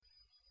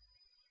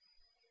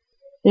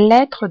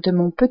Lettre de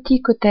mon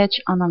petit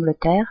cottage en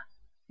Angleterre,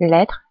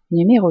 lettre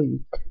numéro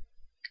 8.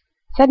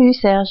 Salut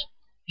Serge,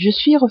 je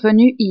suis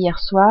revenu hier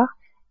soir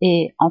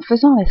et, en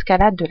faisant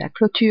l'escalade de la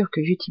clôture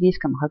que j'utilise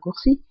comme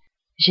raccourci,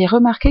 j'ai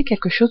remarqué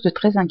quelque chose de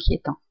très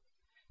inquiétant.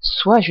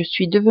 Soit je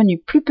suis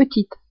devenue plus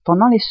petite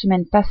pendant les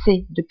semaines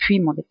passées depuis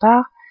mon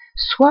départ,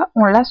 soit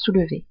on l'a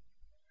soulevée.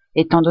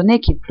 Étant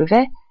donné qu'il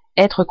pleuvait,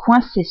 être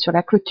coincé sur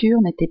la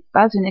clôture n'était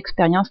pas une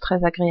expérience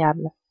très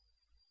agréable.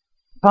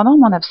 Pendant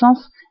mon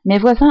absence, mes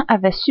voisins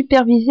avaient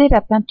supervisé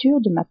la peinture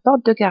de ma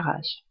porte de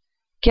garage.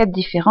 Quelle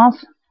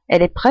différence!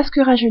 Elle est presque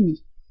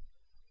rajeunie.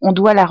 On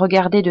doit la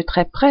regarder de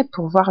très près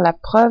pour voir la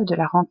preuve de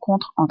la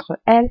rencontre entre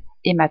elle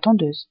et ma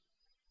tondeuse.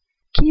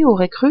 Qui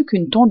aurait cru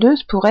qu'une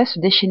tondeuse pourrait se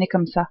déchaîner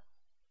comme ça?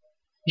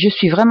 Je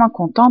suis vraiment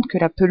contente que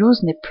la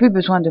pelouse n'ait plus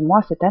besoin de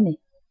moi cette année.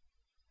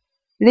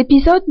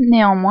 L'épisode,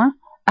 néanmoins,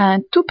 a un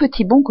tout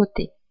petit bon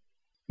côté.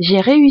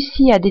 J'ai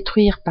réussi à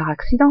détruire par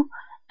accident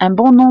un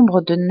bon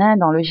nombre de nains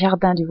dans le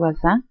jardin du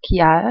voisin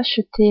qui a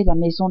acheté la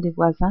maison des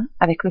voisins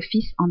avec le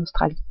fils en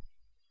Australie.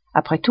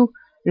 Après tout,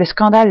 le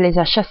scandale les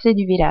a chassés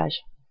du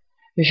village.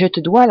 Je te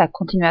dois la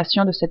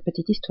continuation de cette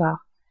petite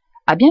histoire.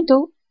 À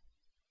bientôt!